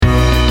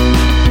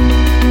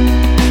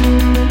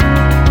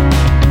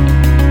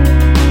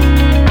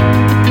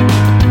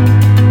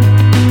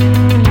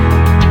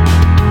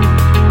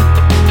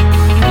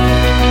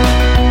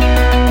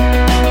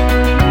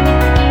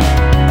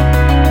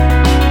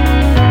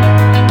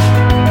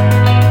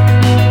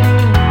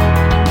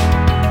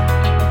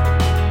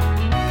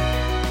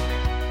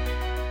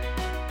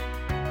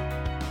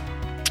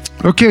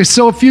Okay,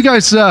 so if you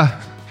guys want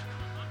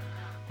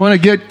to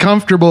get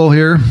comfortable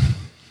here,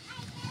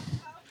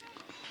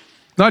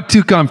 not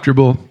too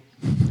comfortable.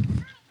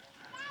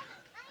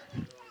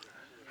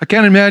 I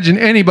can't imagine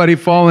anybody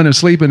falling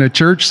asleep in a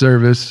church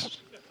service.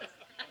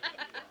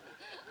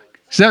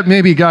 Except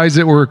maybe guys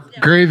that work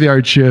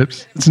graveyard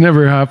shifts. It's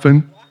never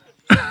happened.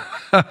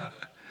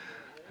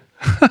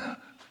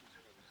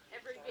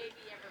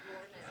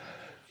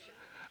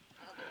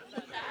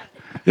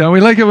 Yeah,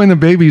 we like it when the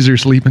babies are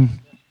sleeping.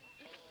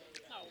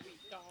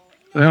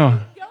 Yeah.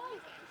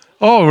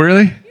 Oh,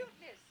 really?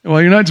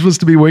 Well, you're not supposed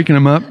to be waking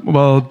them up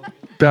while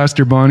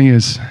Pastor Bonnie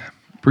is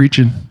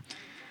preaching.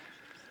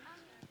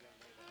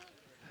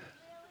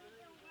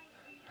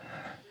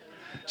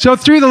 So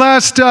through the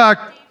last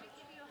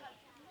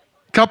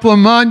couple of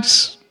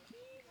months,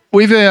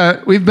 we've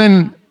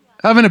been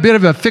having a bit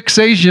of a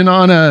fixation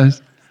on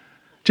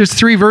just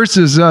 3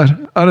 verses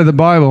out of the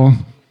Bible.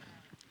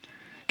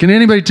 Can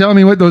anybody tell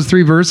me what those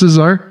 3 verses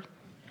are?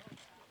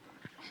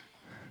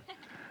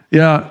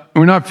 Yeah,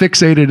 we're not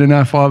fixated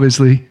enough,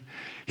 obviously.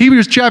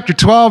 Hebrews chapter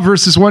 12,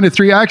 verses 1 to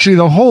 3. Actually,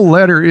 the whole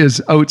letter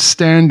is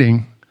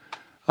outstanding.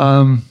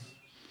 Even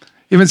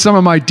some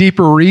of my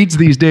deeper reads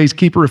these days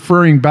keep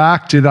referring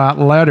back to that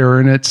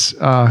letter, and it's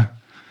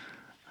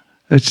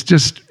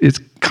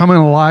coming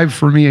alive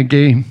for me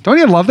again. Don't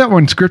you love that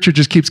when Scripture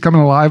just keeps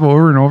coming alive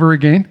over and over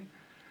again?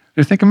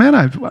 You're thinking,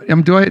 man,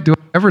 do I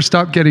ever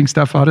stop getting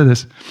stuff out of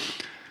this?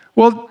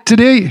 Well,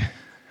 today,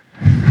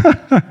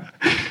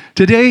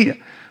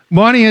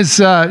 Bonnie is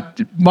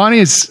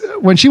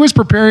when she was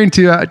preparing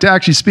to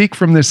actually speak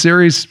from this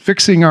series,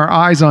 Fixing Our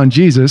Eyes on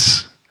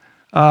Jesus.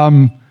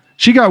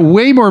 She got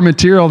way more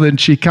material than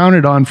she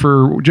counted on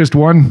for just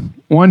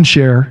one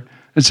share,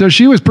 and so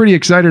she was pretty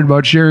excited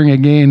about sharing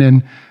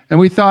again. And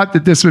we thought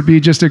that this would be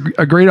just a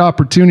great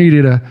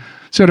opportunity to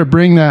sort of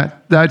bring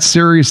that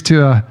series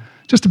to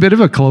just a bit of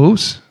a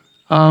close.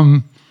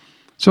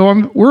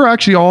 We're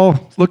actually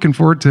all looking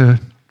forward to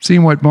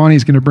seeing what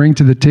Bonnie's going to bring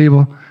to the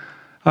table.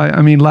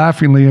 I mean,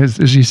 laughingly, as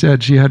she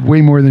said, she had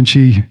way more than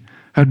she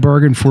had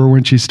bargained for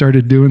when she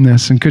started doing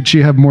this. And could she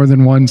have more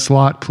than one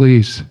slot,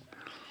 please?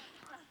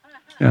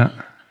 Yeah.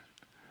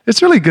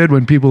 It's really good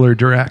when people are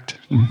direct.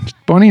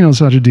 Bonnie knows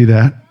how to do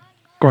that.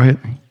 Go ahead.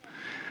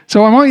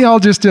 So I want you all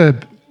just to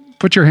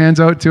put your hands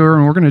out to her,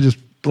 and we're going to just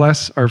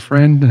bless our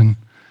friend and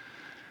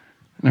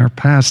our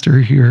pastor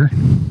here.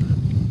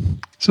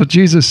 So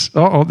Jesus,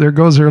 there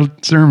goes her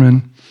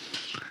sermon.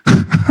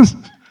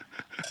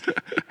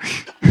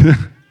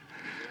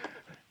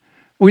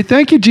 We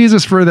thank you,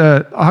 Jesus, for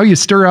how you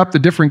stir up the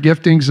different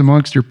giftings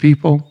amongst your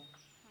people.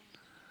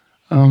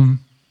 Your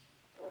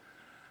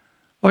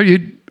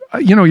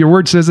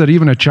word says that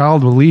even a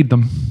child will lead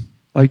them.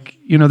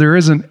 There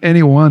isn't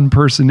any one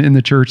person in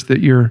the church that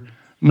you're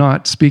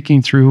not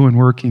speaking through and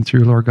working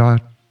through, Lord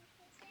God.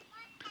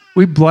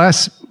 We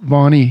bless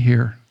Bonnie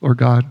here, Lord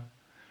God.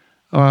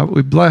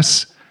 We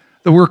bless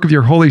the work of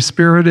your Holy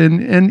Spirit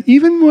and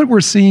even what we're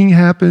seeing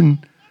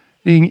happening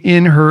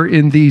in her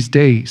in these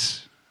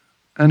days,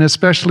 and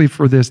especially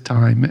for this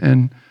time.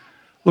 And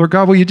Lord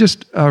God, will you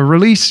just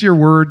release your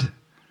word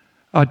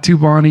to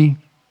Bonnie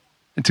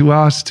and to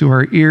us, to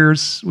our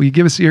ears? Will you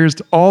give us ears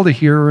to all to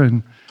hear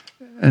and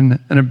an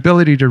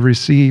ability to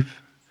receive?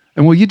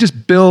 And will you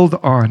just build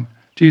on,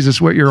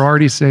 Jesus, what you're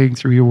already saying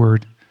through your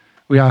word?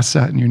 We ask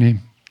that in your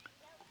name.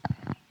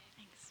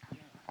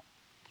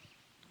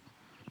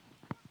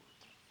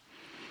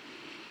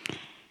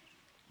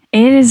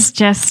 It is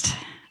just,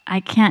 I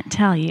can't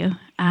tell you,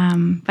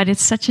 but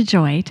it's such a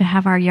joy to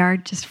have our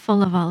yard just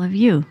full of all of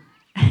you.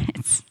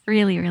 It's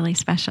really, really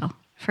special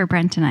for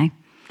Brent and I.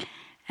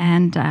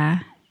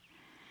 And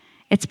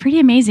it's pretty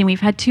amazing.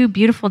 We've had 2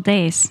 beautiful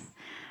days.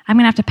 I'm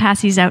going to have to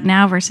pass these out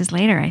now versus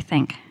later, I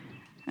think.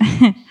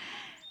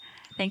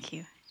 Thank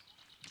you.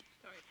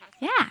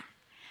 Yeah.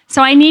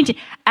 So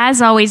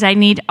as always, I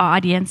need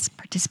audience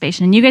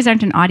participation. And you guys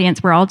aren't an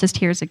audience. We're all just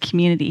here as a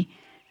community.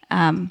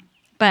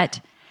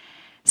 But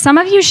some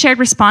of you shared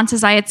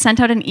responses. I had sent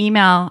out an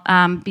email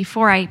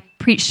before I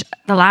preached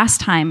the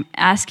last time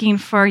asking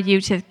for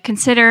you to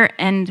consider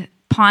and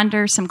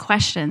ponder some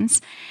questions.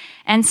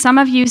 And some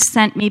of you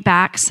sent me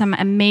back some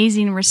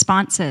amazing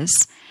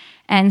responses.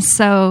 And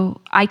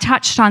so I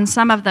touched on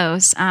some of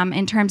those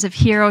in terms of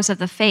heroes of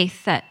the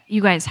faith that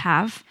you guys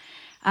have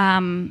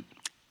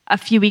a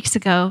few weeks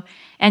ago.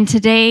 And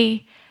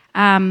today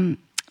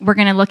we're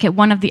going to look at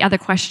one of the other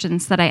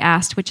questions that I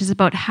asked, which is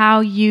about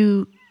how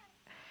you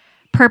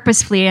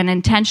purposefully and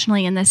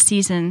intentionally in this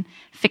season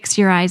fix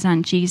your eyes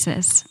on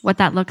Jesus, what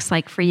that looks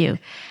like for you.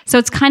 So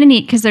it's kind of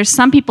neat because there's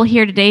some people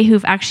here today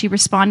who've actually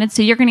responded,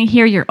 so you're going to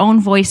hear your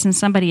own voice and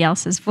somebody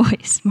else's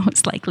voice,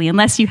 most likely,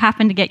 unless you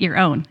happen to get your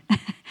own.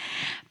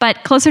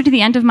 But closer to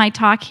the end of my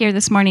talk here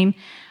this morning,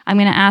 I'm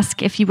going to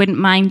ask if you wouldn't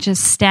mind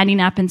just standing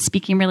up and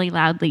speaking really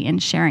loudly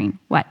and sharing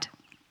what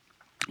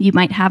you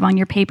might have on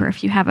your paper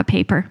if you have a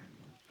paper.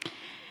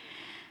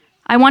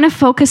 I want to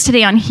focus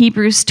today on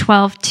Hebrews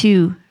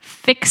 12:2.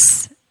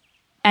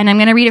 And I'm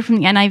going to read it from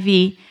the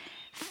NIV.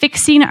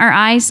 Fixing our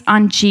eyes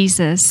on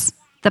Jesus,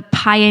 the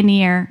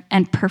pioneer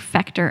and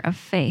perfecter of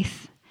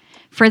faith.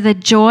 For the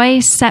joy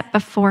set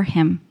before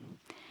him,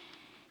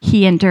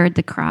 he endured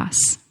the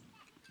cross.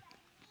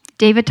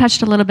 David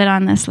touched a little bit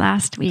on this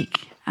last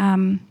week.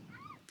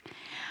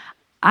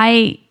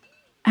 I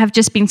have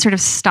just been sort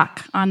of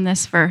stuck on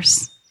this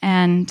verse,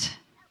 and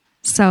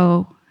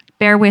so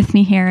bear with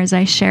me here as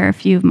I share a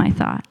few of my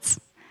thoughts.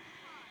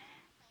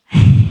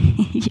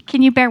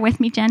 Can you bear with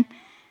me, Jen?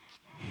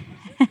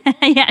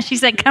 Yeah, she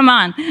said, come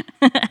on.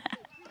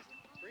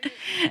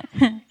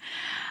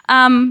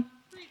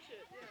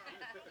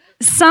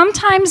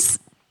 Sometimes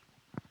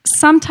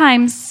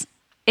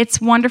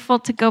it's wonderful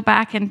to go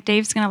back, and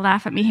Dave's going to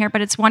laugh at me here,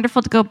 but it's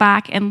wonderful to go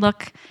back and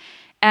look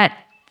at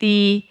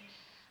the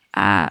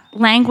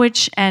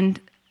language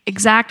and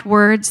exact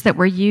words that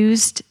were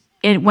used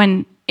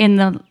when in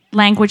the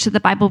language that the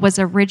Bible was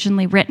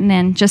originally written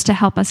in, just to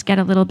help us get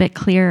a little bit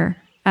clearer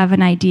of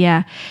an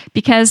idea.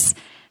 Because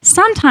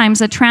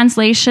sometimes a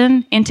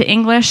translation into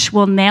English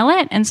will nail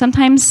it, and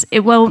sometimes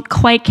it won't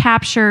quite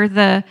capture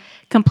the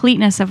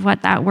completeness of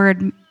what that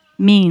word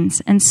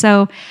means. And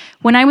so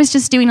when I was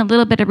just doing a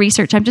little bit of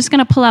research, I'm just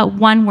going to pull out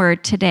one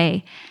word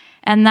today,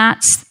 and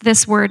that's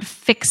this word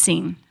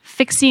fixing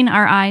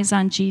our eyes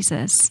on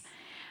Jesus.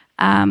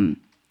 And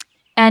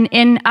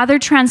in other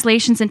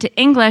translations into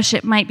English,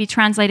 it might be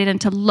translated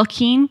into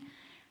looking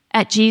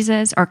at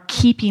Jesus or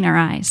keeping our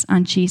eyes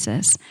on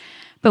Jesus.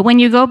 But when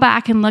you go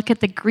back and look at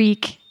the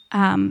Greek,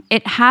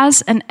 it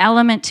has an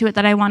element to it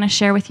that I want to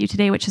share with you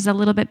today, which is a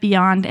little bit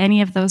beyond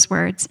any of those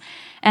words.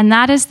 And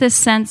that is this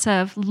sense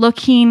of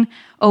looking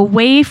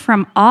away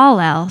from all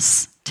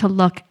else to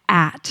look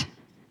at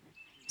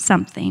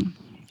something.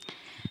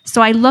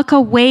 So I look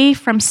away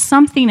from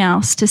something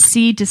else to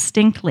see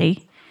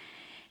distinctly,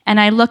 and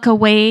I look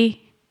away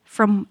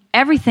from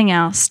everything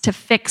else to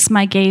fix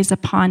my gaze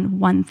upon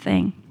one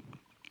thing.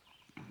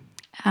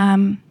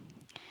 I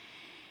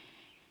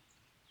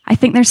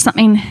think there's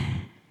something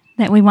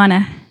that we want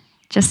to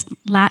just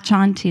latch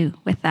onto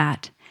with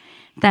that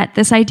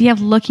this idea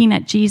of looking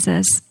at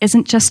Jesus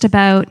isn't just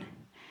about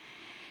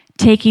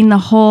taking the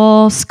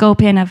whole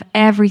scope in of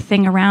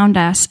everything around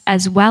us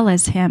as well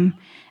as him,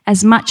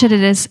 as much as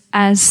it is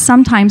as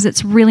sometimes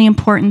it's really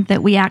important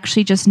that we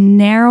actually just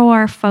narrow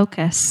our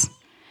focus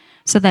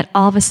so that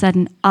all of a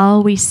sudden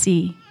all we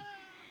see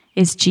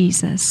is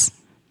Jesus.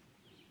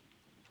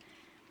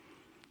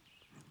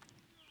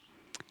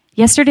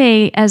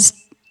 Yesterday, as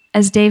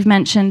Dave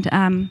mentioned,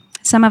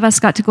 some of us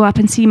got to go up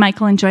and see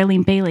Michael and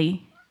Joylene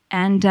Bailey.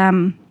 And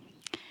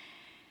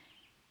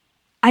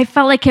I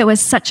felt like it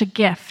was such a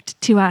gift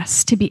to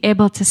us to be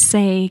able to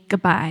say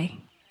goodbye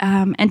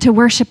and to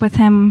worship with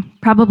him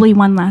probably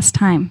one last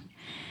time.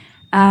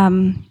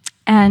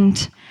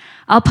 And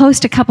I'll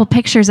post a couple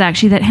pictures,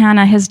 actually, that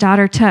Hannah, his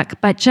daughter, took.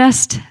 But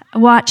just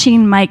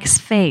watching Mike's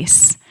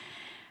face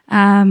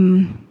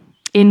in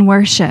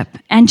worship,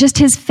 and just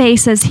his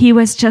face as he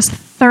was just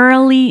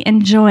thoroughly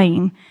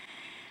enjoying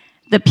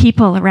the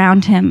people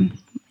around him,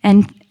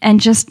 and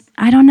just,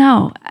 I don't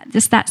know,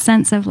 just that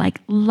sense of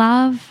like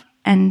love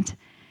and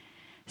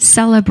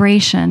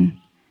celebration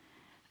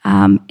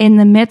in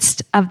the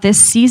midst of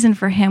this season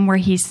for him where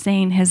he's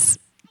saying his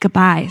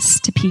goodbyes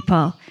to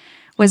people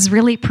was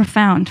really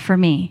profound for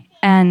me.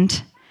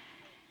 And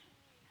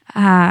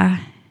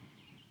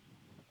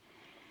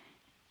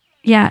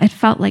it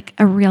felt like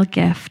a real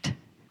gift.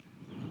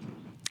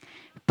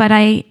 But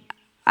I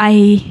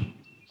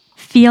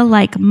feel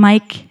like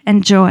Mike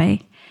and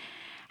Joy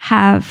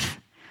have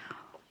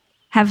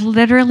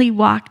literally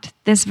walked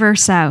this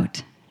verse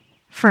out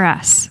for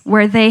us,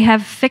 where they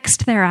have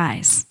fixed their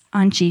eyes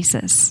on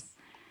Jesus,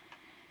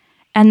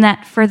 and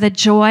that for the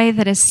joy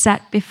that is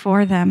set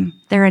before them,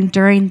 they're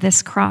enduring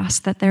this cross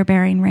that they're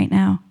bearing right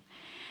now.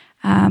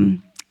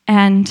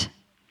 And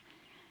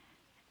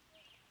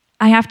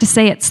I have to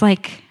say, it's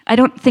like, I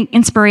don't think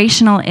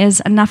inspirational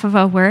is enough of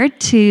a word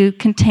to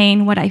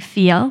contain what I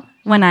feel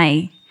when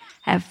I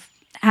have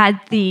had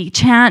the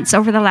chance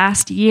over the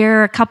last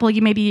year,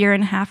 maybe a year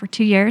and a half or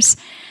 2 years,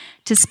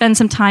 to spend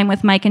some time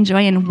with Mike and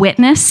Joy and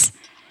witness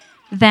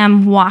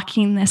them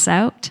walking this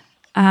out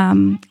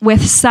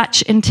with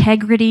such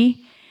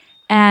integrity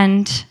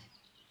and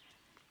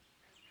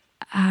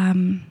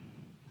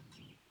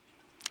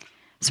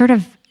sort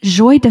of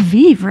joie de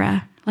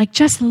vivre, like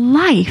just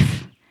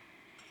life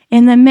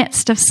in the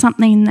midst of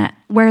something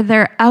where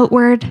their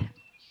outward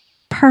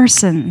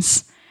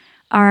persons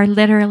are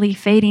literally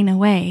fading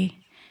away.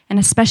 And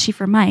especially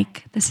for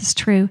Mike, this is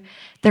true,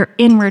 their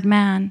inward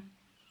man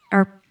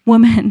or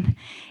woman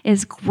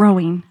is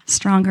growing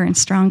stronger and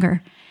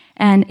stronger.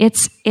 And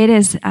it's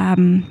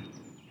an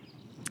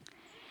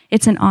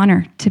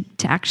honor to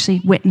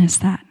actually witness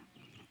that.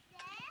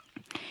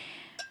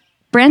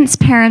 Brent's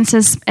parents,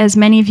 as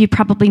many of you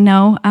probably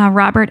know,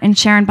 Robert and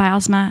Sharon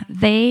Bylsma,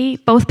 they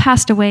both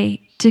passed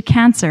away to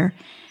cancer.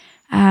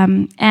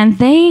 And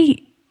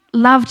they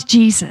loved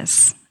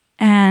Jesus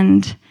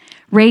and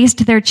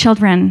raised their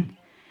children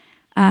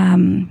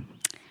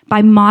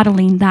by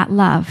modeling that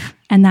love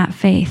and that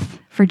faith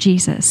for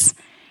Jesus.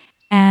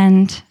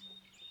 And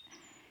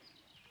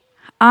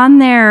on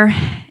there,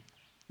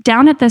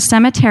 down at the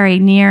cemetery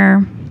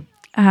near,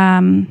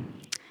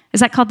 is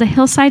that called the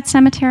Hillside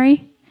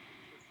Cemetery?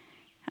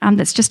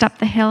 That's just up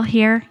the hill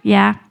here.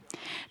 Yeah.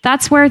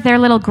 That's where their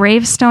little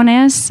gravestone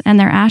is and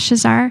their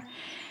ashes are.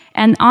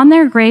 And on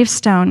their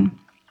gravestone,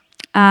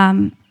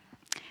 their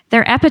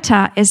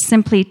epitaph is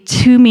simply,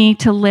 "To me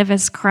to live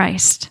is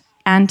Christ,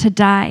 and to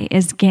die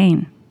is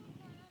gain."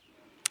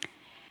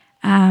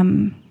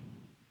 And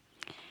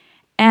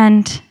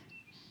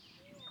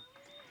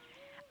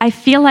I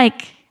feel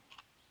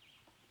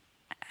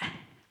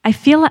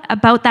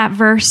about that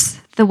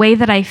verse the way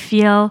that I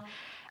feel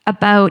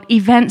about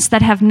events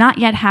that have not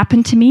yet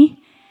happened to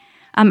me.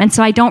 And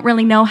so I don't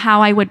really know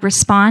how I would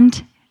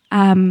respond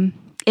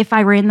if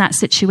I were in that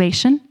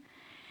situation.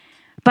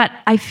 But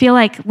I feel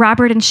like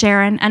Robert and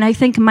Sharon, and I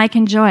think Mike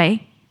and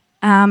Joy,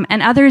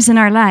 and others in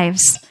our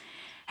lives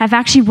have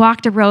actually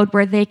walked a road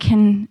where they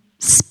can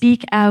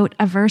speak out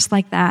a verse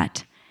like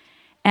that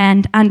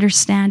and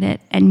understand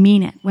it and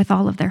mean it with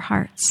all of their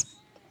hearts.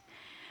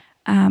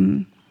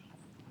 I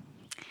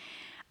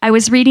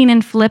was reading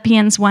in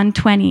Philippians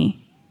 1:20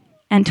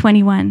 and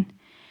 21,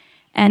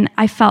 and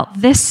I felt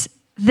this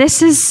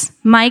is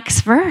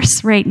Mike's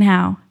verse right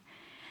now.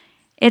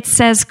 It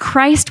says,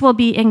 "Christ will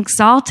be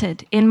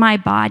exalted in my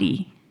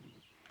body,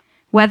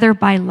 whether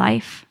by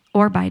life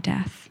or by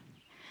death.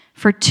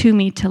 For to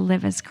me to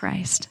live is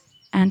Christ,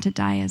 and to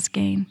die is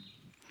gain."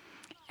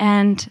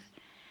 And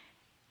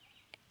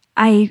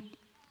I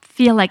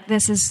feel like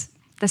this is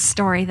the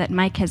story that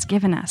Mike has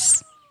given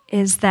us,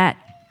 is that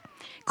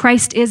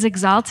Christ is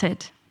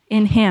exalted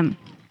in him,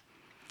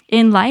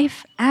 in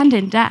life and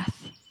in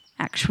death,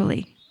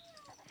 actually.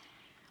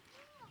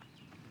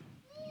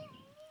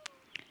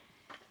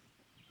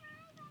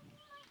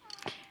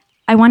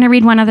 I want to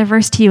read one other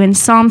verse to you in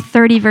Psalm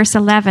 30, verse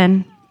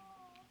 11.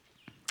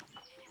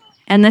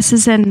 And this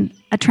is in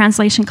a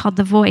translation called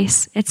The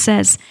Voice. It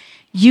says,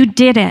 "You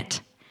did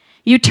it.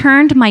 You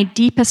turned my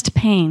deepest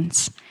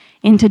pains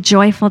into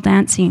joyful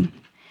dancing.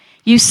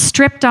 You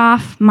stripped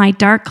off my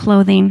dark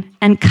clothing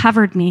and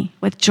covered me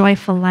with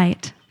joyful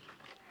light."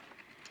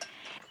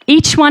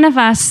 Each one of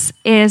us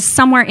is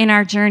somewhere in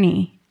our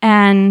journey,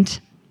 and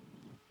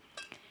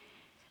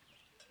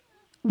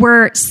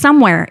we're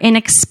somewhere in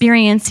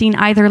experiencing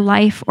either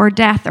life or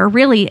death, or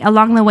really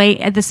along the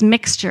way, this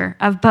mixture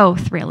of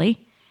both, really,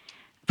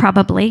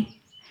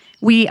 probably.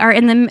 We are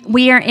in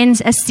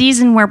a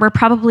season where we're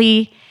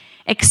probably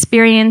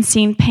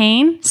experiencing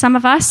pain, some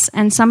of us,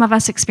 and some of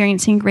us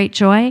experiencing great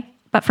joy.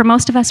 But for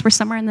most of us, we're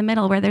somewhere in the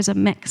middle where there's a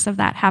mix of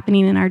that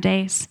happening in our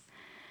days.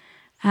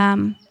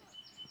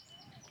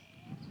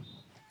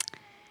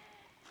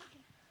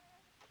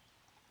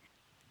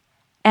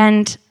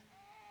 And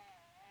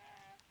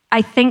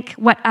I think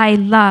what I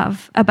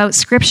love about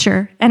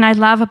Scripture, and I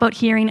love about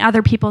hearing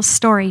other people's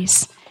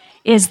stories,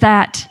 is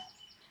that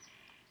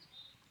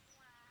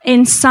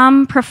in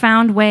some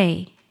profound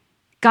way,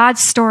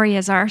 God's story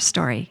is our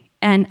story,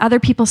 and other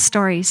people's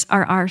stories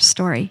are our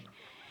story.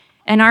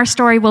 And our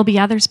story will be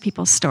other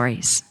people's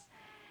stories.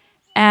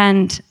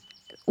 And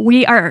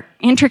we are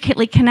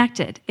intricately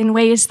connected in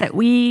ways that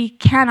we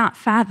cannot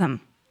fathom.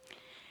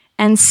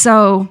 And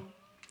so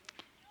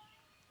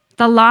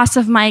the loss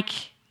of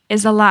Mike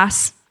is a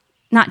loss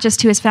not just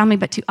to his family,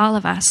 but to all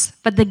of us.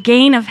 But the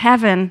gain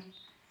heaven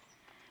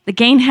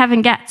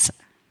gets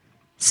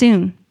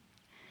soon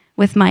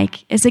with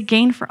Mike, is a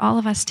gain for all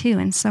of us too,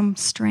 in some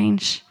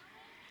strange,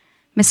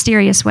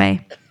 mysterious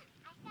way.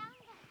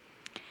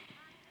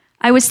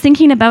 I was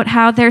thinking about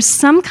how there's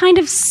some kind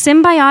of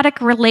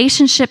symbiotic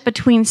relationship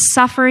between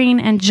suffering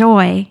and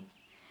joy,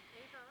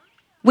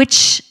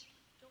 which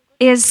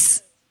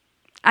is,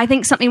 I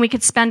think, something we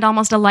could spend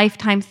almost a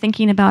lifetime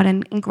thinking about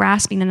and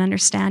grasping and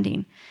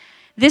understanding.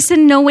 This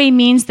in no way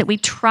means that we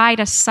try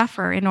to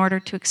suffer in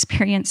order to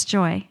experience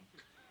joy,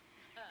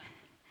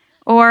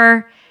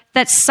 or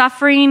that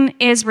suffering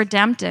is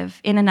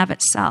redemptive in and of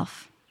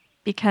itself,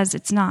 because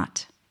it's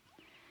not.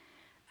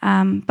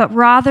 But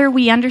rather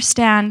we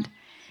understand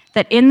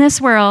that in this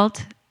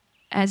world,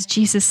 as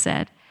Jesus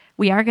said,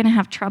 we are going to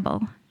have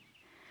trouble.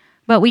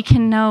 But we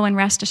can know and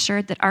rest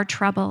assured that our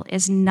trouble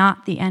is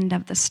not the end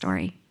of the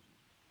story.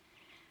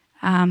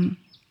 Wasn't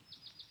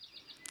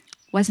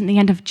the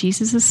end of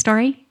Jesus'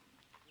 story,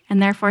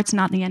 and therefore it's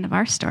not the end of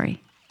our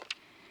story.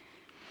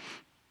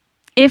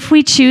 If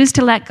we choose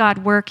to let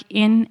God work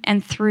in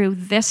and through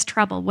this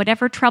trouble,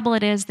 whatever trouble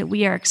it is that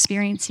we are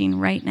experiencing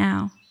right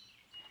now.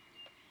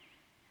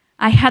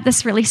 I had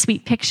this really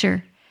sweet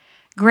picture.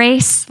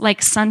 Grace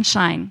like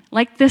sunshine,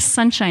 like this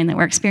sunshine that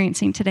we're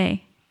experiencing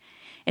today.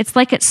 It's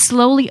like it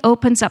slowly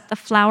opens up the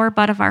flower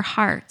bud of our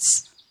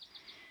hearts.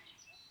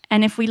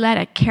 And if we let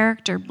it,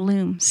 character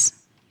blooms.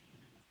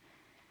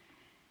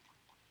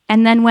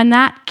 And then when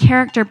that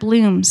character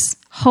blooms,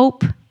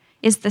 hope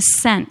is the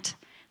scent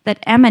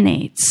that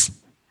emanates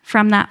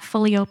from that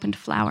fully opened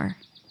flower.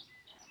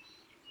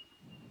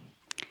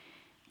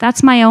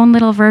 That's my own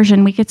little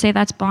version. We could say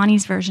that's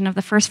Bonnie's version of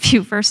the first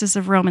few verses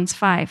of Romans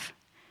 5.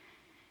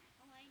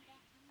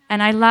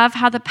 And I love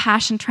how the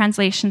Passion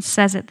Translation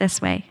says it this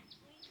way.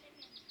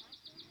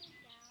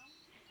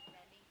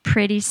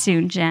 pretty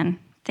soon, Jen.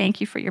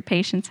 Thank you for your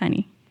patience,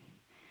 honey.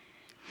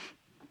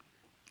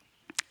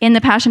 In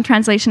the Passion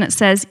Translation, it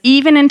says,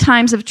 even in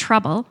times of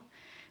trouble,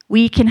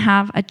 we can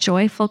have a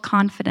joyful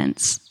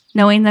confidence,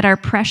 knowing that our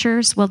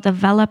pressures will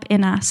develop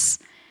in us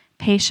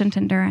patient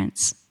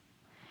endurance.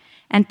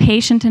 And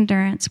patient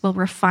endurance will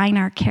refine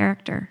our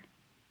character.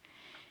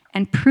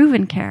 And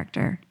proven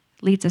character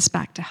leads us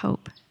back to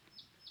hope.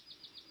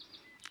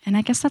 And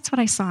I guess that's what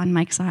I saw in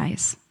Mike's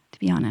eyes, to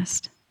be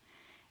honest.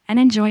 And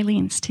in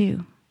Joylene's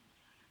too.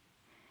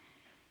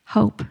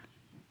 Hope.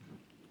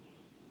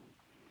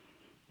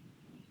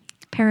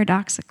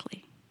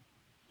 Paradoxically.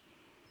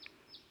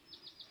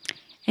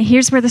 And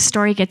here's where the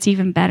story gets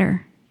even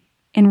better.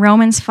 In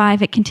Romans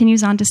 5, it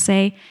continues on to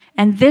say,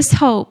 and this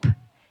hope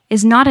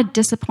is not a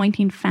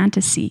disappointing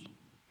fantasy,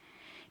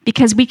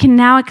 because we can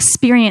now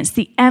experience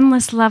the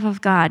endless love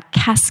of God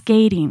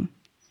cascading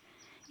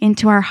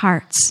into our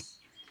hearts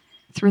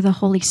through the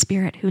Holy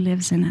Spirit who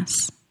lives in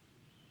us.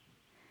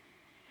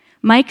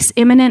 Mike's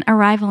imminent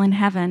arrival in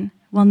heaven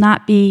will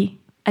not be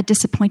a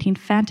disappointing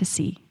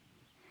fantasy,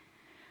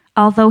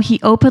 although he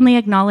openly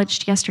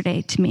acknowledged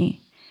yesterday to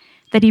me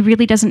that he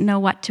really doesn't know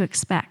what to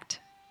expect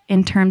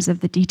in terms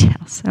of the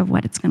details of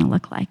what it's going to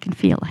look like and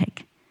feel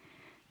like.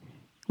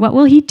 What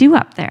will he do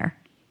up there?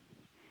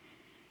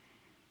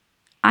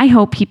 I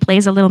hope he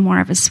plays a little more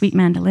of his sweet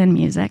mandolin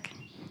music.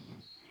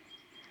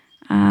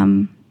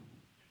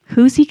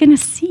 Who's he going to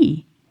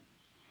see?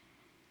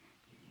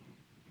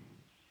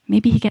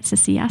 Maybe he gets to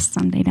see us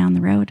someday down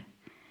the road.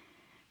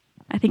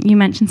 I think you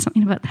mentioned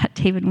something about that,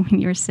 David,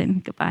 when you were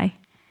saying goodbye.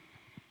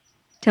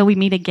 Till we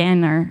meet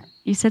again, or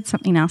you said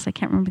something else. I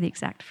can't remember the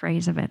exact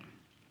phrase of it.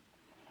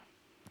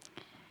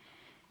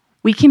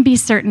 We can be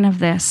certain of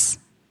this.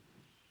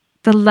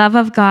 The love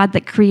of God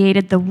that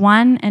created the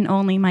one and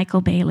only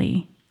Michael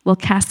Bailey will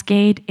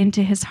cascade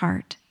into his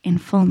heart in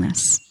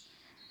fullness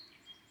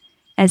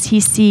as he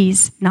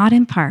sees, not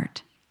in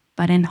part,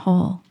 but in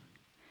whole,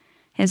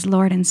 his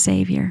Lord and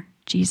Savior,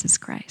 Jesus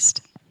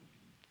Christ.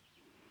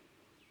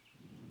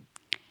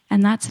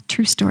 And that's a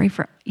true story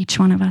for each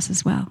one of us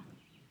as well.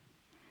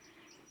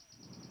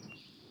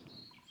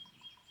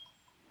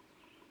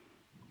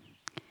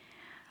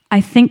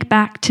 I think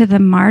back to the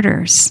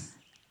martyrs.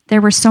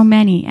 There were so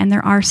many, and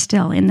there are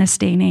still in this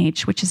day and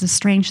age, which is a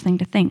strange thing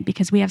to think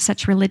because we have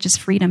such religious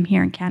freedom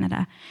here in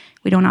Canada.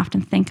 We don't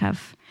often think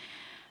of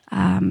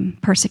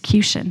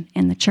persecution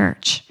in the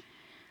church.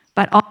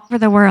 But all over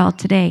the world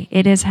today,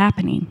 it is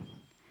happening.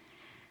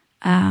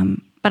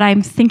 But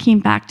I'm thinking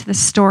back to the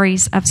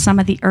stories of some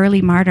of the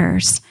early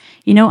martyrs.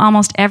 You know,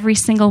 almost every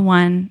single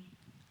one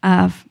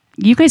of,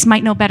 you guys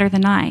might know better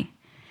than I.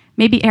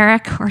 Maybe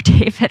Eric or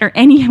David or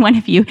any one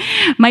of you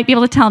might be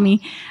able to tell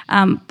me.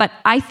 But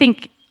I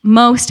think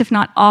most, if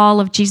not all,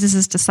 of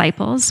Jesus'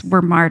 disciples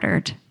were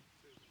martyred.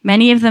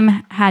 Many of them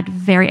had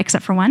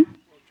except for one?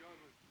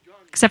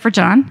 Except for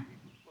John.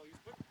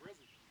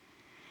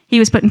 He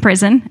was put in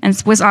prison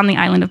and was on the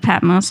island of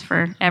Patmos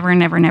forever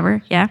and ever and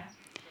ever, yeah.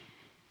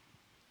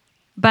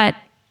 But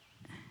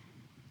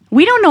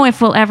we don't know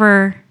if we'll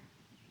ever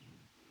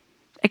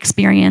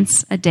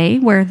experience a day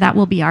where that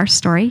will be our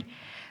story.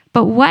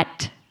 But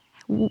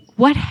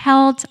what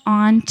held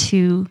on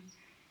to,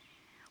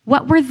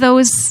 what were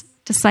those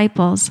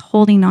disciples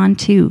holding on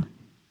to?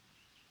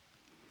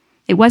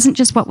 It wasn't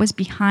just what was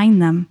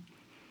behind them.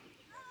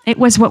 It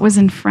was what was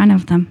in front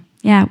of them.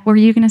 Yeah, were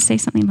you going to say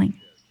something like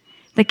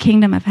the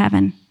kingdom of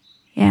heaven?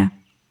 Yeah.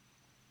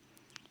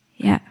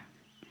 Yeah.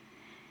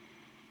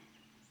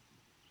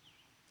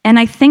 And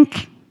I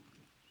think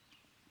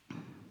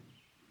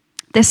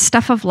this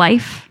stuff of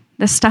life,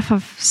 this stuff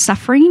of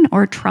suffering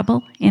or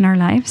trouble in our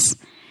lives,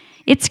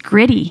 it's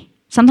gritty.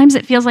 Sometimes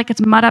it feels like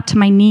it's mud up to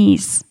my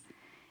knees.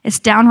 It's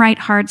downright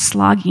hard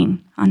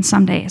slogging on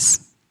some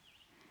days.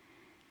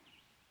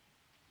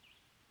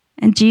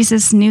 And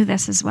Jesus knew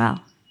this as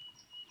well.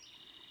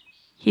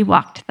 He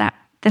walked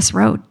this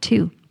road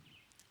too.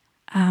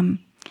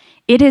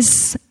 It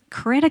is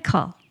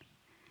critical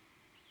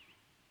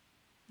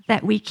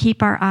that we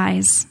keep our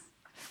eyes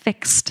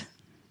fixed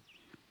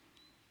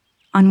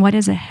on what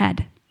is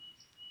ahead,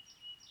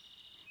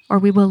 or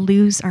we will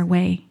lose our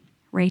way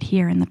right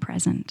here in the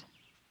present.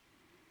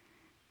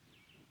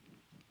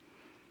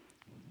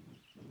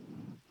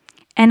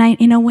 And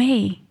in a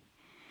way,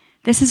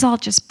 this is all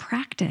just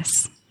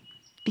practice,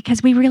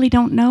 because we really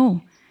don't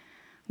know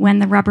when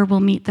the rubber will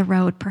meet the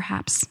road,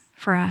 perhaps,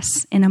 for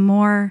us in a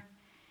more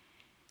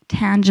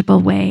tangible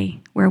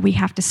way where we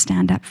have to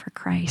stand up for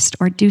Christ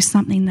or do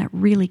something that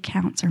really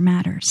counts or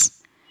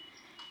matters.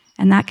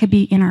 And that could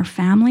be in our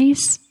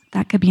families,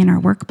 that could be in our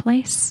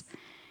workplace,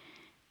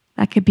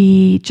 that could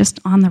be just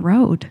on the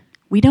road.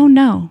 We don't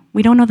know.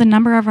 We don't know the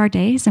number of our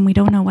days, and we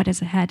don't know what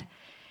is ahead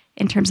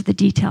in terms of the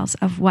details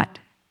of what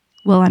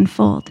will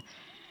unfold.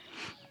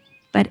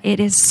 But it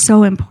is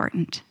so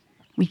important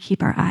we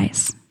keep our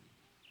eyes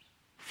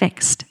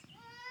fixed.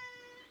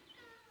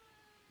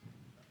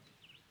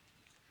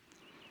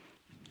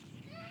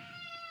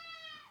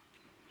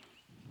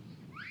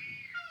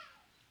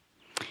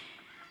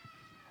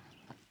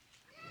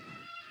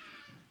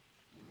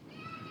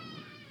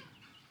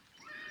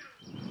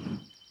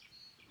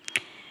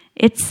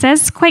 It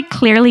says quite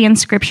clearly in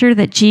Scripture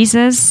that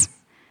Jesus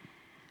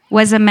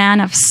was a man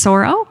of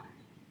sorrow,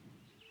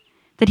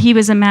 that he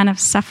was a man of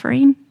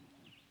suffering,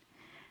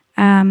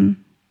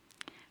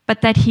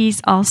 but that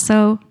he's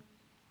also,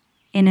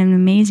 in an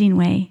amazing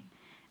way,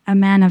 a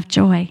man of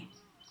joy.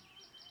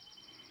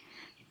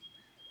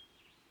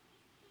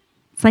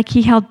 It's like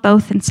he held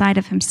both inside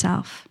of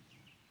himself.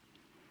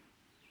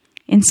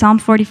 In Psalm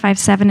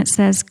 45:7, it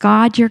says,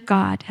 God, your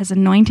God, has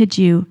anointed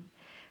you,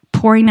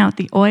 pouring out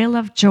the oil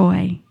of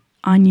joy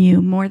on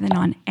you more than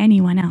on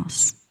anyone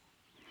else.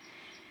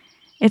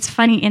 It's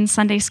funny, in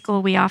Sunday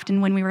school, we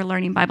often, when we were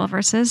learning Bible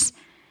verses,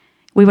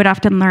 we would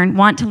often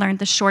want to learn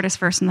the shortest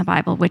verse in the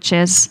Bible, which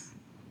is,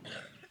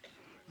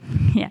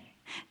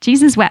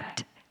 Jesus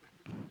wept.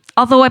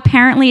 Although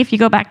apparently, if you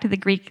go back to the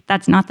Greek,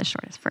 that's not the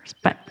shortest verse,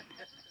 but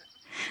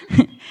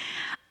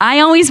I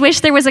always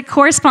wish there was a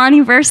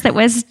corresponding verse that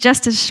was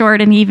just as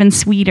short and even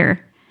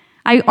sweeter.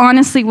 I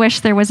honestly wish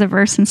there was a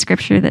verse in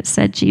Scripture that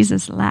said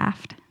Jesus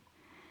laughed.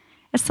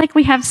 It's like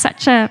we have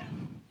such a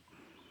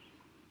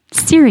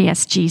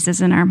serious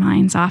Jesus in our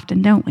minds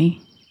often, don't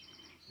we?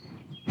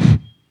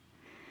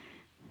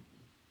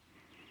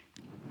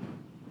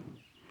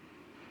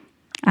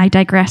 I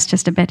digress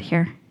just a bit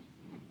here.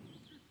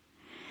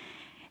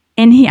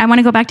 I want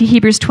to go back to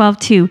Hebrews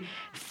 12:2.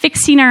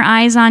 Fixing our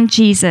eyes on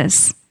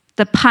Jesus,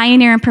 the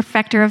pioneer and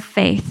perfecter of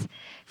faith,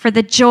 for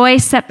the joy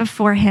set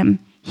before him,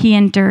 he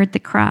endured the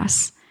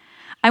cross.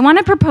 I want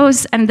to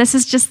propose, and this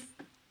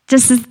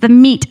is the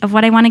meat of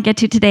what I want to get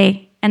to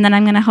today, and then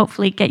I'm going to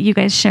hopefully get you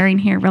guys sharing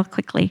here real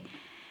quickly.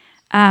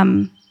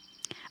 I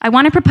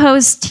want to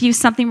propose to you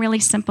something really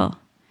simple.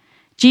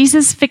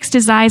 Jesus fixed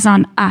his eyes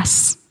on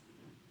us.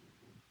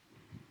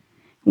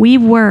 We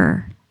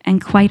were,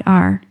 and quite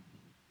are,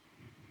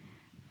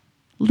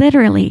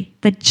 literally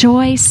the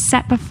joy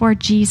set before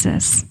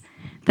Jesus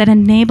that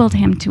enabled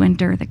him to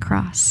endure the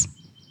cross.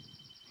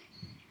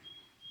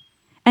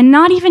 And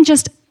not even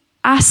just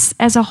us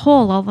as a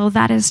whole, although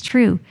that is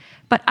true,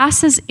 but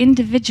us as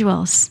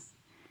individuals.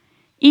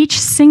 Each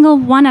single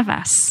one of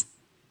us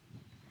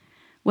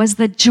was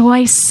the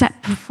joy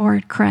set before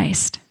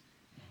Christ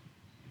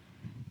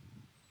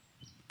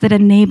that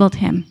enabled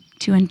him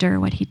to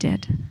endure what he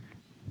did.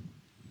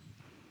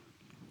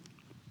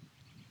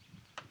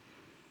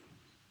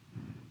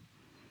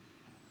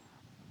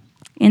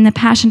 In the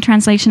Passion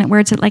Translation, it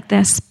words it like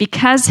this: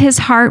 because his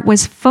heart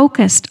was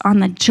focused on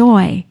the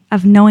joy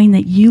of knowing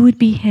that you would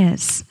be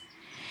his,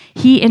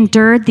 he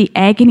endured the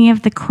agony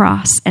of the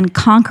cross and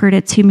conquered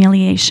its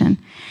humiliation,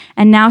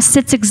 and now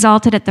sits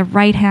exalted at the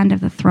right hand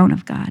of the throne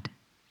of God.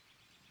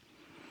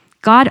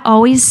 God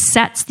always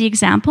sets the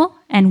example,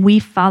 and we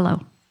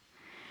follow.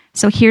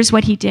 So here's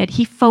what he did.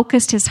 He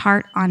focused his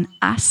heart on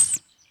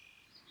us,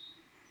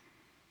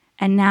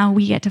 and now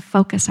we get to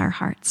focus our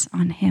hearts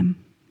on him.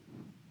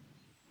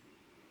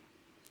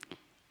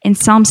 In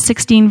Psalm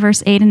 16,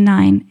 verse 8 and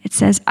 9, it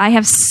says, I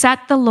have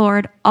set the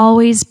Lord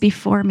always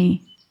before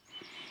me.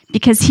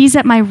 Because he's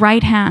at my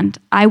right hand,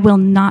 I will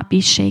not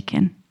be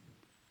shaken.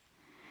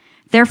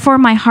 Therefore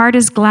my heart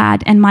is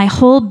glad, and my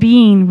whole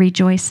being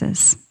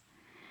rejoices.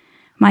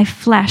 My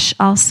flesh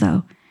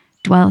also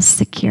dwells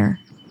secure.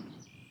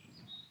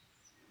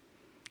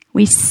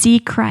 We see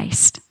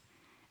Christ,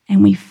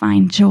 and we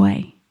find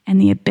joy and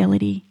the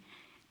ability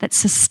that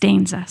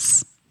sustains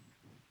us.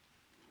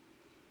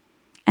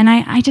 And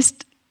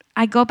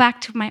I go back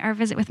to our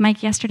visit with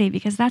Mike yesterday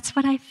because that's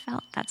what I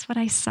felt. That's what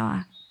I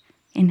saw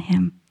in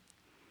him.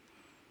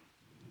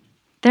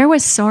 There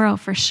was sorrow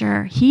for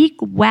sure. He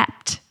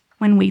wept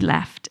when we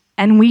left,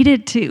 and we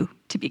did too,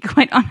 to be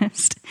quite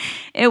honest.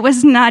 It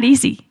was not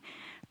easy.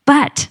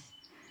 But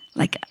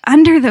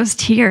under those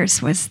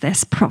tears was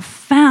this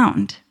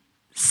profound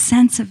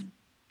sense of,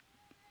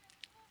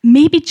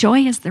 maybe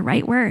joy is the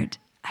right word.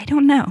 I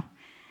don't know.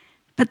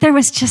 But there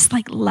was just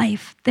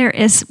life.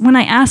 When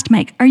I asked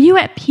Mike, are you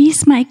at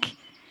peace, Mike?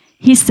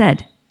 He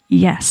said,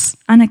 yes,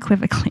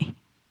 unequivocally.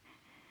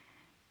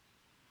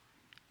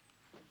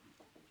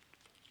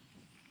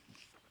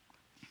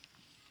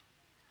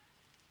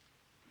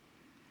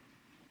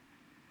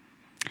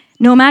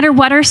 No matter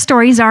what our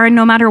stories are, and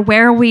no matter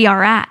where we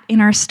are at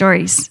in our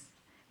stories,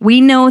 we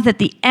know that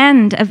the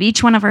end of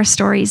each one of our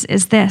stories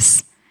is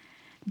this: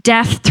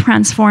 death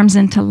transforms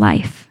into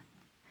life.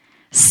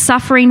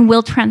 Suffering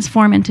will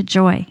transform into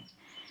joy.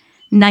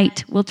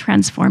 Night will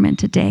transform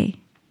into day.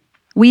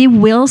 We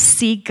will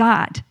see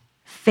God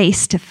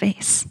face to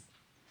face.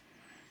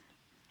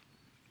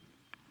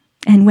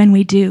 And when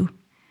we do,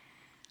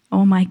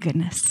 oh my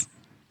goodness.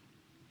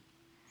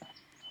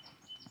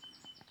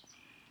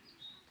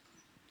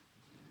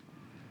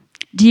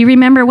 Do you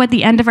remember what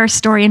the end of our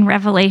story in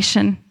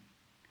Revelation,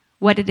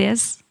 what it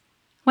is?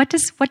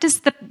 What's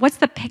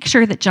the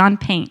picture that John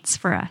paints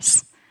for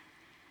us?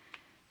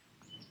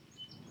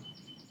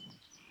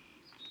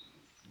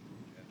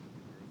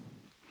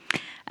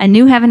 A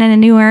new heaven and a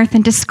new earth,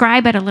 and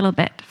describe it a little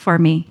bit for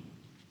me.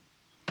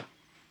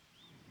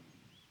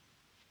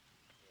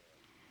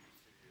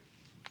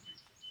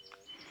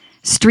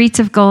 Streets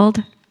of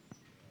gold.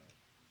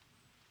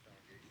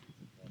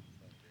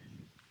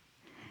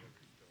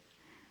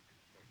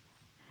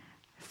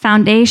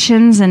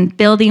 foundations and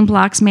building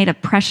blocks made of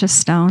precious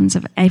stones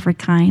of every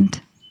kind,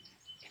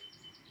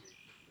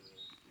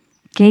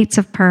 gates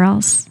of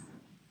pearls.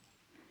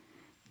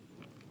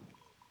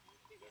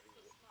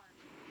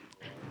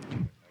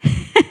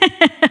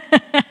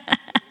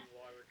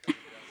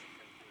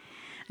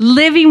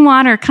 Living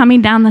water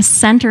coming down the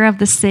center of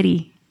the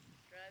city.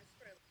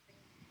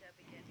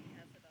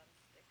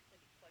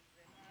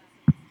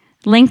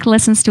 Link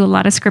listens to a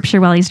lot of scripture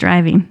while he's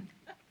driving.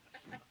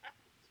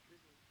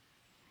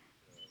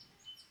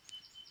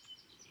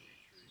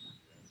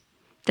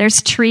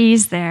 There's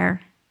trees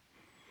there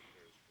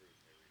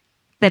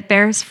that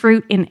bears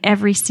fruit in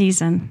every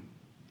season.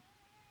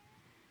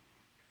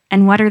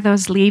 And what are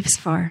those leaves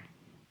for?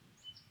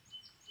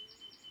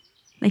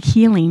 The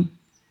healing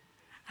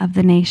of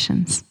the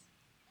nations.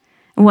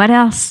 What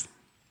else?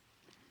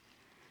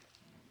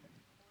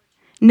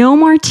 No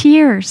more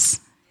tears.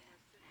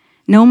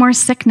 No more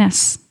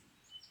sickness.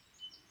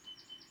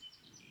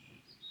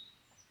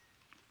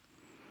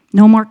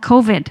 No more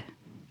COVID.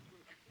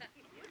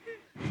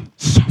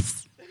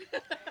 Yes.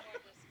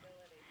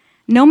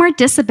 No more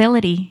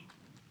disability.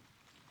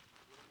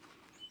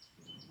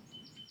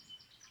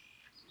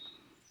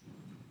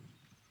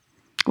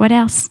 What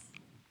else?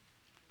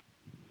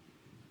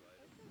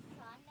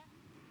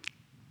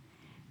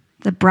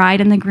 The bride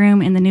and the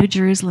groom in the New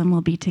Jerusalem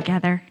will be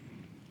together.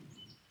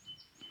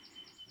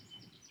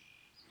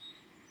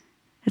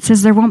 It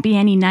says there won't be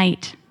any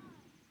night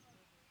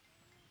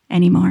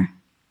anymore.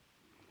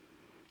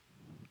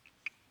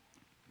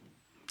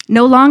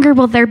 No longer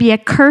will there be a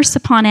curse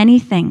upon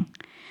anything,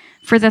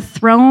 for the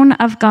throne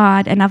of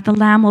God and of the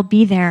Lamb will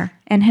be there,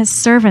 and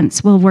his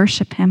servants will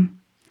worship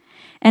him.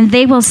 And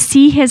they will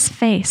see his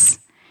face,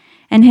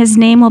 and his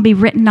name will be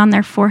written on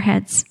their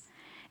foreheads.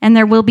 And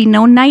there will be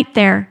no night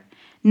there,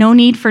 no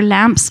need for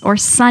lamps or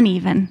sun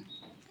even,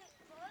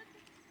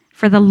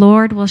 for the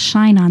Lord will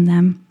shine on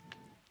them,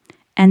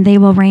 and they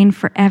will reign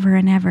forever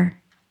and ever.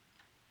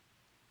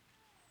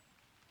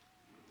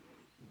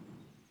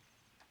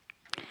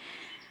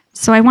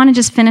 So I want to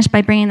just finish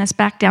by bringing this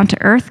back down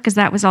to earth, because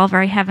that was all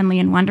very heavenly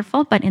and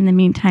wonderful. But in the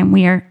meantime,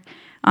 we are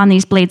on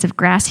these blades of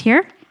grass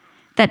here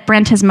that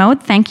Brent has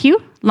mowed. Thank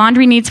you.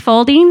 Laundry needs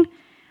folding.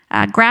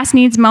 Grass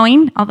needs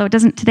mowing, although it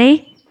doesn't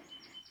today.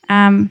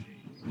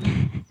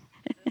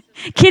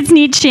 Kids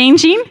need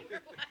changing.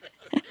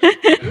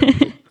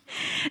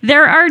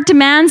 There are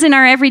demands in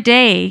our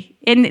everyday,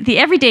 in the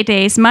everyday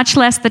days, much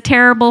less the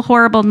terrible,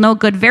 horrible, no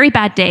good, very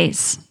bad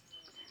days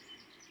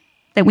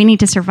that we need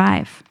to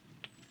survive.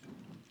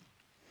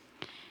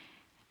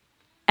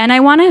 And I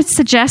want to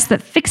suggest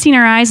that fixing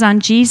our eyes on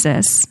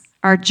Jesus,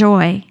 our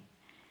joy,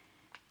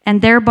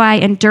 and thereby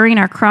enduring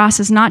our cross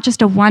is not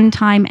just a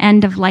one-time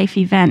end-of-life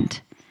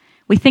event.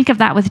 We think of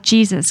that with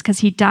Jesus because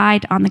he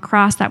died on the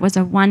cross. That was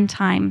a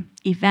one-time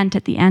event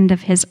at the end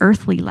of his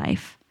earthly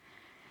life.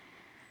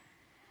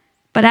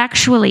 But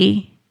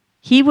actually,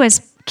 he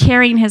was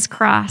carrying his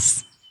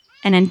cross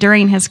and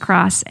enduring his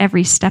cross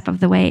every step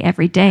of the way,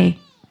 every day.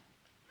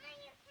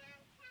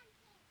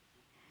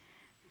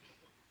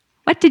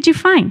 What did you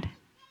find?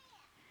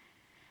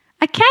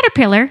 A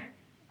caterpillar.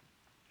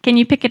 Can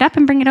you pick it up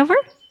and bring it over?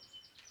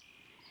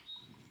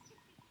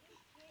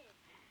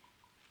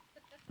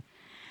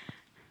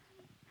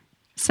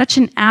 Such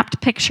an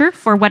apt picture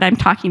for what I'm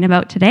talking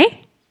about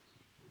today.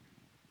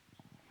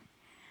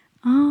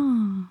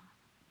 Oh.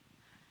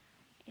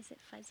 Is it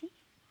fuzzy?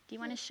 Do you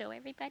want to show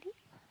everybody?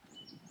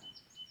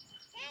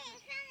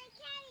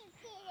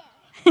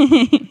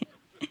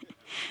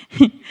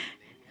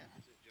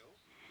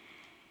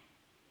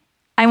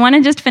 I want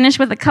to just finish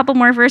with a couple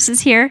more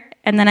verses here,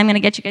 and then I'm going to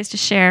get you guys to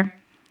share.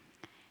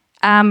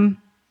 In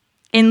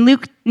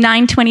Luke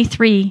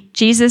 9:23,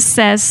 Jesus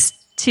says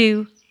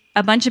to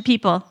a bunch of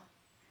people,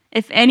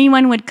 "If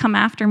anyone would come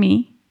after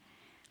me,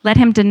 let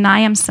him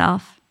deny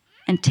himself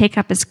and take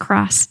up his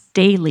cross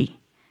daily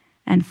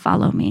and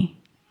follow me."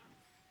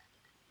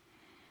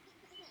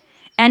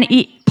 And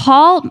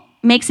Paul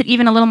makes it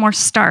even a little more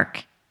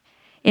stark.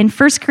 In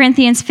 1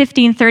 Corinthians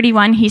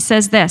 15:31, he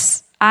says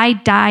this, "I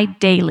die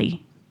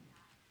daily."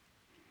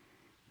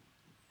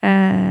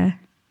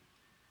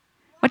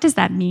 What does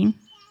that mean?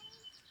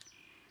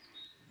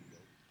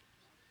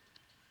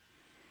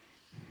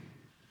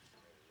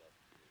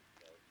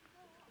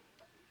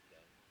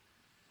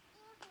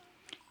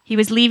 He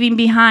was leaving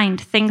behind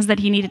things that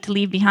he needed to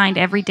leave behind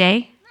every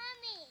day.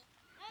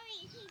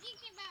 Mommy, he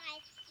just about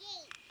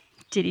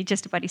escaped. Did he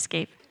just about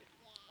escape?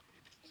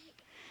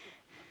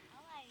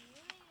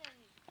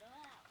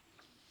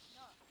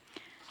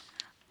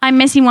 I'm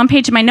missing one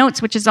page of my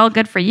notes, which is all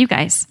good for you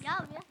guys.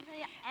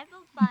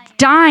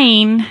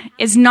 Dying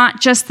is not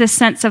just this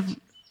sense of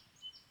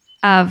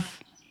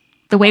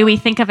the way we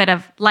think of it,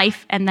 of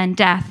life and then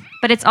death,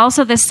 but it's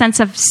also this sense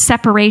of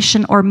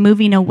separation or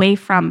moving away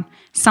from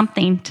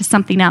something to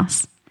something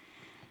else.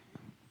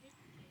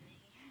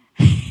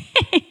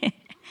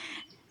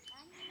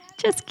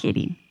 Just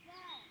kidding.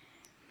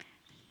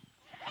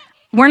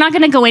 We're not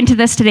going to go into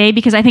this today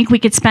because I think we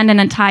could spend an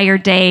entire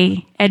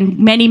day and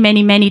many,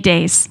 many, many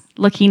days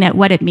looking at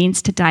what it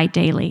means to die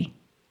daily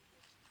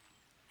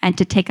and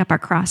to take up our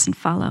cross and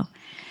follow.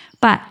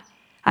 But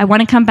I want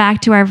to come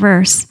back to our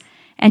verse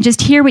and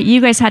just hear what you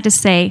guys had to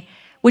say,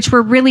 which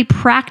were really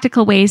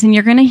practical ways, and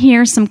you're going to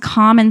hear some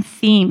common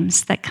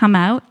themes that come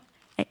out.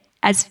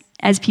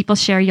 As people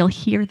share, you'll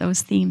hear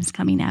those themes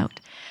coming out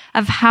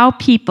of how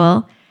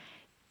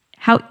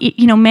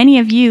many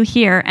of you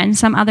here and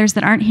some others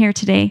that aren't here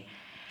today,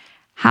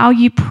 how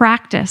you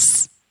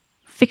practice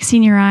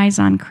fixing your eyes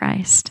on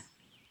Christ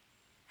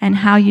and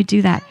how you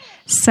do that.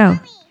 So,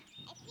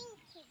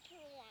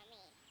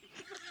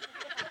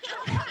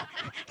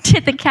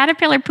 did the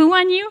caterpillar poo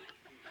on you?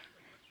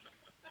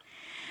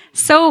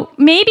 So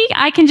maybe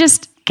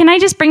can I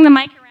just bring the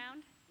mic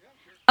around?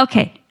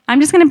 Okay, I'm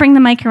just going to bring the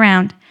mic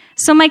around.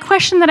 So my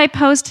question that I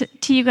posed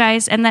to you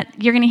guys, and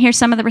that you're going to hear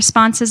some of the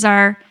responses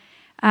are,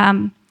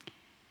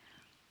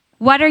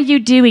 what are you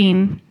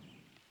doing?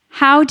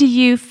 How do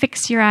you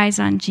fix your eyes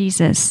on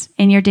Jesus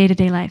in your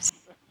day-to-day lives?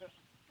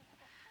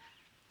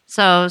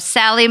 So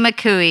Sally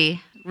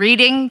McCooey,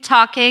 reading,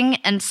 talking,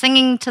 and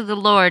singing to the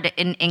Lord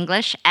in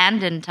English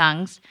and in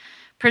tongues,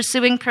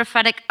 pursuing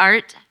prophetic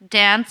art,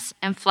 dance,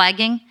 and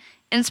flagging,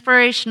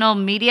 inspirational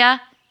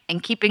media,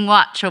 and keeping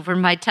watch over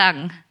my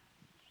tongue.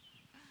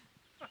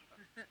 Do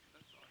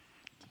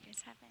you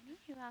guys have any?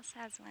 Who else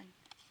has one?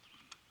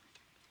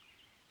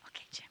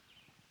 Okay, Jim.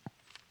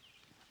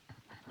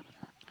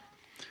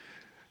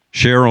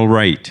 Cheryl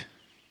Wright.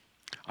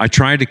 I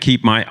try to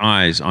keep my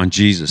eyes on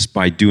Jesus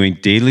by doing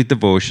daily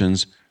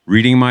devotions,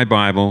 reading my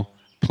Bible,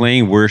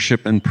 playing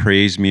worship and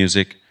praise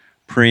music,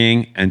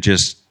 praying, and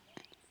just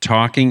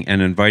talking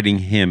and inviting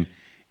Him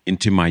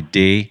into my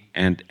day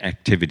and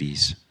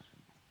activities.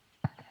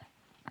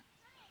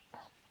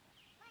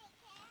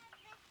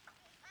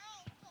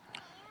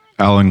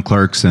 Alan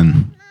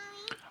Clarkson.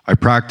 I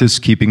practice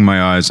keeping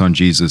my eyes on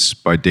Jesus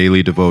by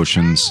daily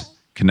devotions,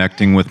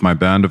 connecting with my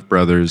band of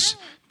brothers,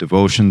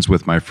 devotions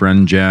with my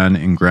friend Jan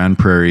in Grand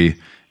Prairie,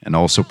 and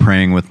also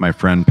praying with my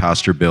friend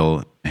Pastor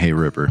Bill in Hay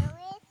River.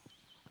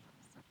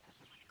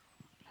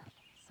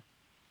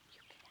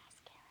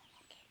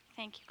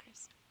 Thank you,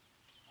 Chris.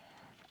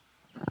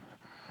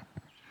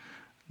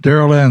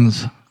 Daryl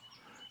Enns.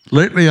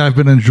 Lately, I've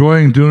been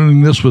enjoying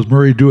doing this with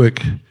Murray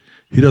Dewick.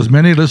 He does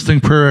many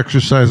listening prayer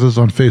exercises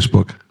on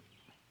Facebook.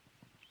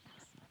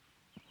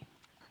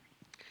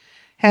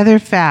 Heather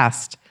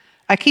Fast.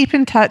 I keep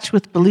in touch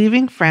with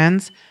believing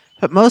friends,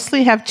 but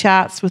mostly have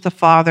chats with the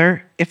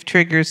Father if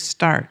triggers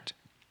start.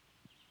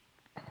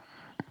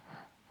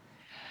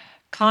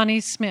 Connie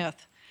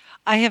Smith.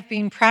 I have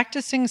been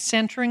practicing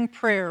centering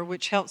prayer,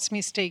 which helps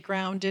me stay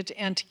grounded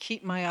and to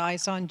keep my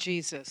eyes on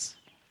Jesus.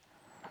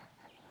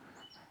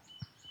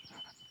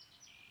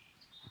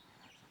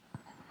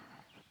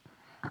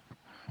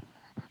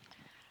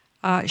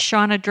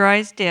 Shauna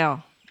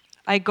Drysdale.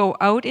 I go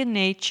out in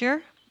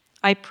nature.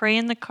 I pray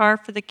in the car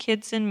for the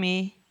kids and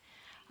me.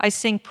 I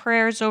sing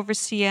prayers over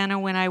Sienna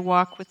when I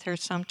walk with her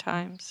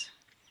sometimes.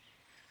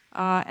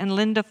 And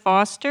Linda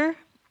Foster.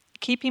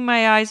 Keeping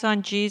my eyes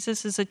on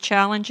Jesus is a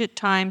challenge at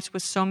times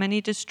with so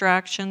many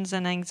distractions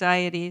and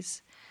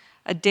anxieties.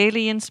 A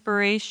daily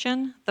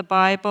inspiration, the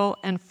Bible,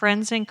 and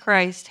friends in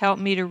Christ help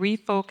me to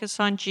refocus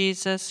on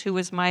Jesus, who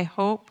is my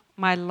hope,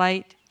 my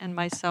light, and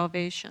my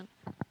salvation.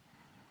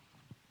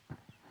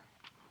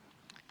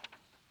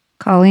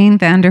 Colleen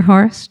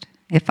Vanderhorst.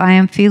 If I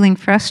am feeling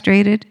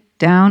frustrated,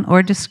 down,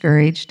 or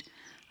discouraged,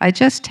 I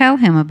just tell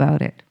him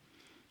about it.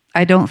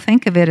 I don't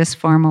think of it as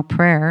formal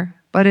prayer,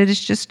 but it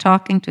is just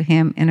talking to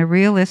him in a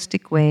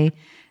realistic way,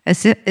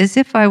 as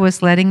if I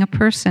was letting a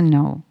person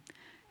know.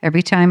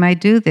 Every time I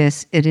do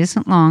this, it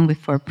isn't long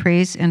before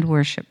praise and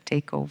worship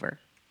take over.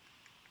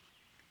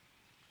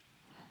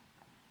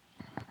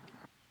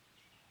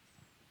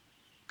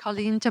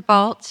 Colleen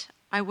DeBalt.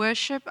 I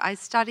worship, I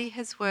study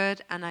His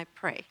Word, and I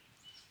pray.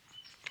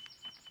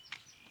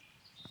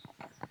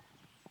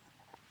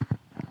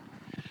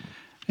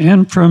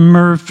 And from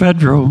Merv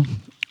Fedro,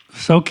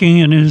 soaking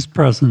in His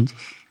presence.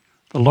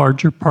 The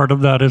larger part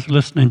of that is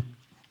listening.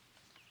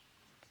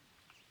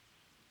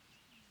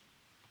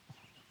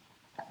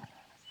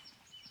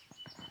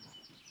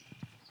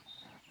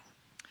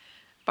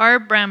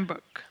 Barb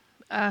Brambrook.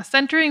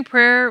 Centering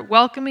prayer,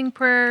 welcoming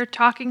prayer,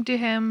 talking to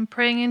Him,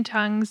 praying in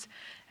tongues,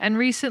 and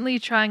recently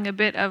trying a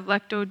bit of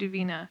Lectio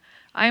Divina.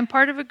 I am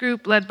part of a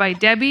group led by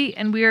Debbie,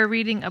 and we are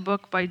reading a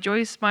book by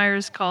Joyce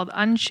Myers called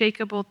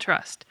Unshakable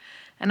Trust,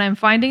 and I'm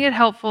finding it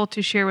helpful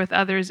to share with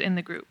others in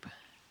the group.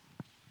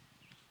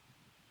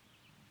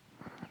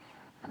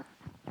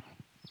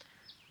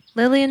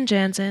 Lillian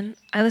Jansen.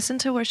 I listen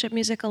to worship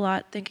music a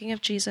lot, thinking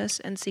of Jesus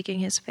and seeking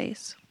His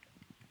face.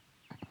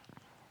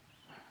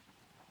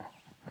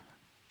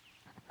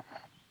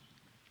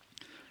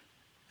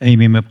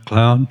 Amy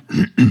McLeod.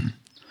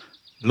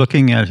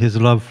 Looking at His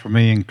love for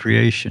me in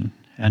creation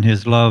and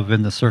His love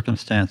in the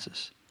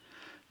circumstances.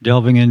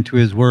 Delving into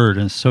His Word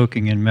and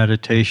soaking in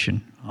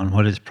meditation on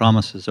what His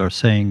promises are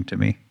saying to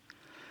me.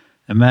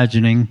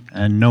 Imagining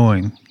and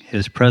knowing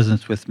His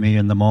presence with me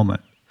in the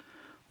moment.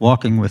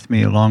 walking with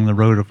me along the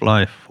road of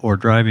life or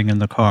driving in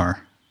the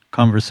car,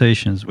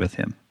 conversations with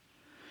him,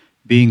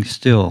 being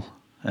still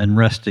and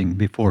resting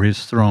before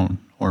his throne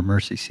or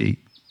mercy seat.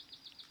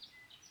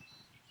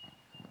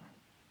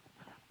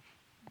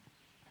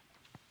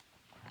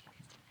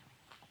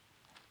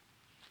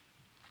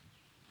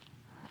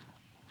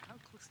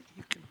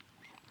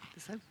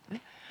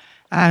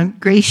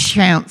 Grace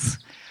Chance.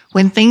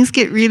 When things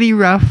get really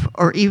rough,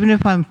 or even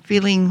if I'm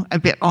feeling a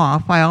bit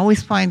off, I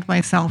always find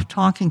myself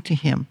talking to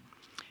him,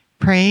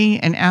 praying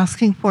and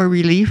asking for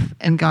relief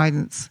and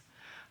guidance.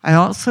 I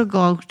also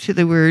go to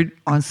the Word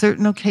on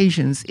certain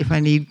occasions if I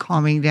need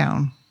calming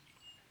down.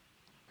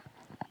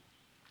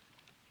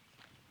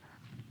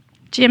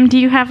 Jim, do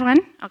you have one?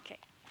 Okay.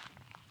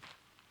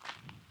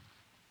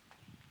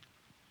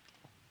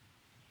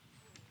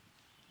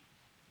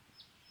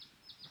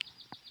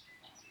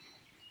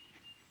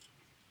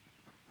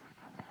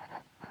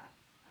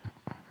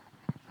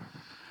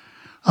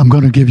 I'm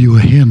going to give you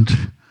a hint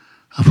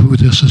of who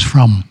this is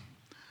from.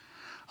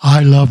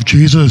 I love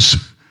Jesus.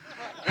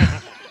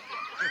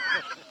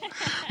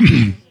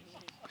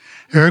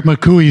 Eric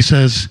McCooey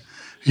says,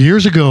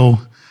 years ago,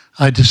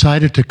 I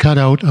decided to cut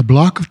out a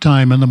block of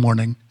time in the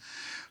morning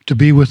to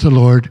be with the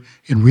Lord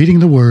in reading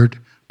the Word,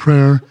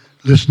 prayer,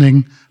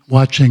 listening,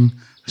 watching,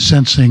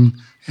 sensing,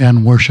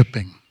 and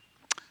worshiping.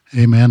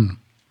 Amen.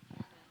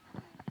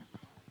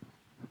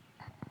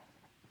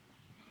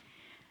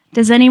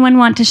 Does anyone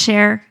want to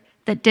share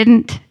that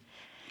didn't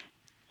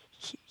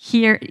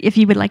hear, if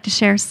you would like to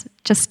share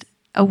just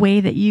a way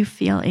that you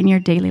feel in your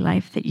daily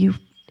life that you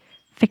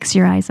fix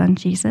your eyes on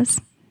Jesus?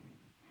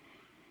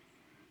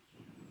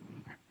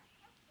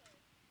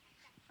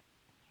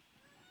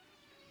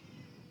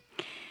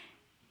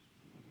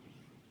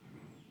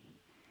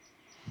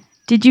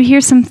 Did you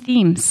hear some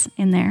themes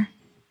in there?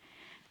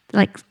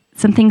 Like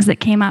some things that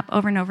came up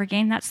over and over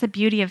again? That's the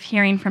beauty of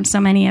hearing from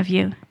so many of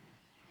you.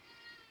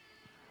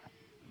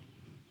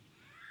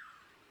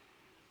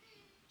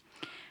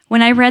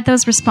 When I read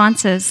those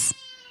responses,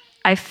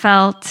 I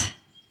felt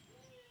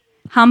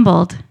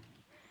humbled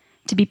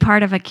to be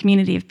part of a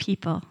community of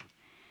people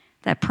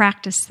that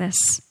practice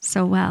this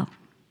so well,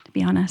 to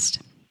be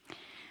honest.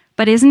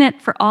 But isn't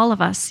it for all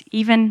of us,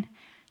 even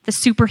the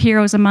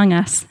superheroes among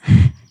us,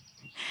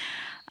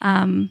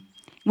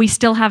 we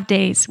still have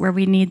days where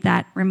we need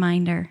that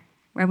reminder,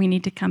 where we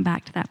need to come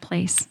back to that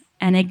place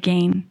and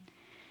again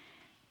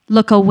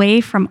look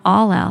away from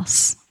all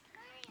else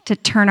to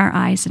turn our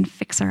eyes and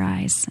fix our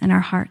eyes and our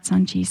hearts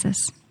on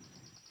Jesus.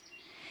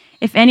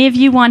 If any of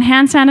you want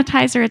hand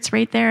sanitizer, it's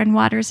right there, and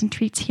waters and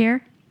treats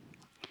here.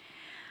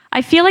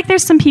 I feel like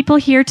there's some people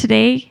here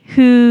today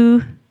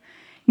who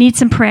need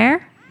some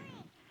prayer.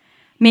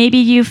 Maybe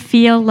you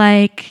feel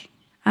like,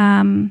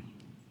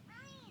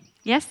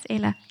 yes,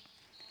 Ayla?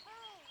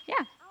 Yeah.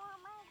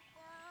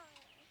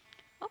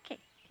 Okay.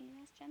 Can you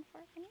ask Jen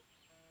for me?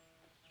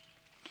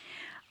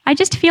 I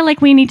just feel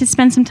like we need to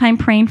spend some time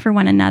praying for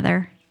one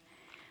another.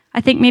 I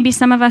think maybe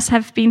some of us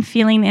have been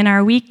feeling in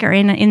our week or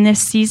in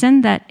this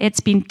season that it's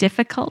been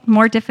difficult,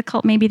 more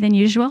difficult maybe than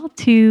usual,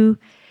 to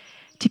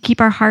keep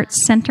our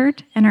hearts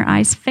centered and our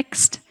eyes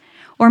fixed.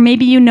 Or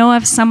maybe you know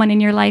of someone in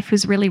your life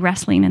who's really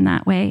wrestling in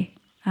that way.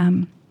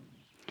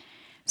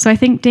 So I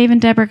think Dave and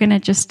Deb are going to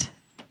just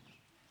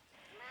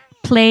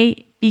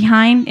play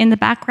behind in the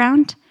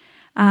background.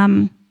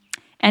 And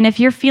if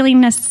you're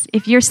feeling this,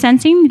 if you're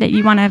sensing that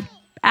you want to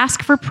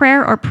ask for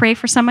prayer or pray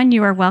for someone,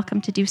 you are welcome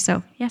to do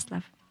so. Yes,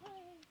 love.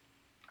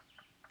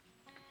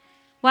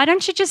 Why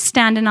don't you just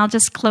stand and I'll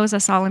just close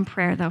us all in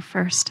prayer, though,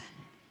 first.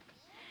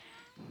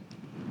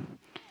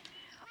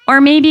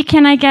 Or maybe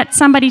can I get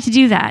somebody to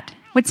do that?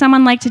 Would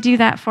someone like to do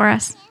that for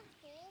us?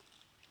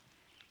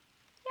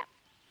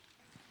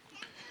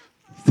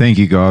 Thank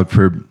you, God,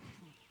 for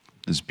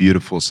this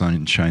beautiful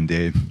sunshine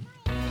day.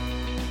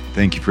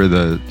 Thank you for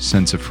the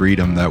sense of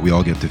freedom that we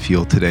all get to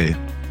feel today.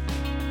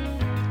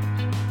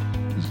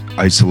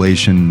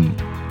 Isolation,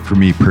 for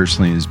me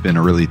personally, has been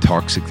a really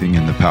toxic thing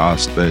in the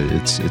past, but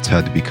it's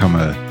had to become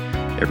a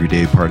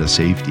everyday part of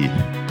safety,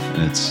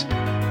 and it's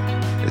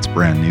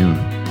brand new.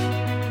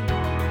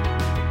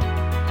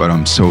 But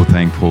I'm so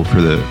thankful for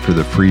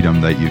the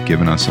freedom that you've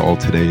given us all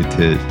today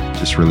to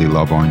just really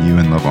love on you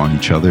and love on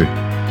each other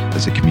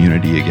as a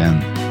community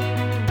again.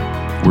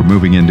 We're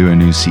moving into a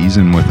new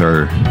season with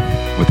our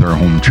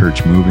home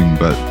church moving,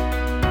 but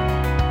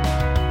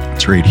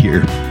it's right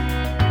here.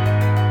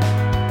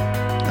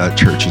 That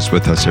church is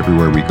with us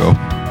everywhere we go.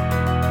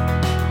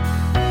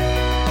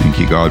 Thank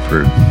you, God,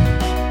 for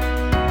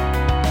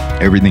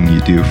everything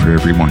you do for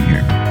everyone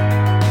here.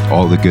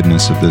 All the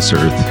goodness of this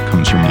earth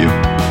comes from you.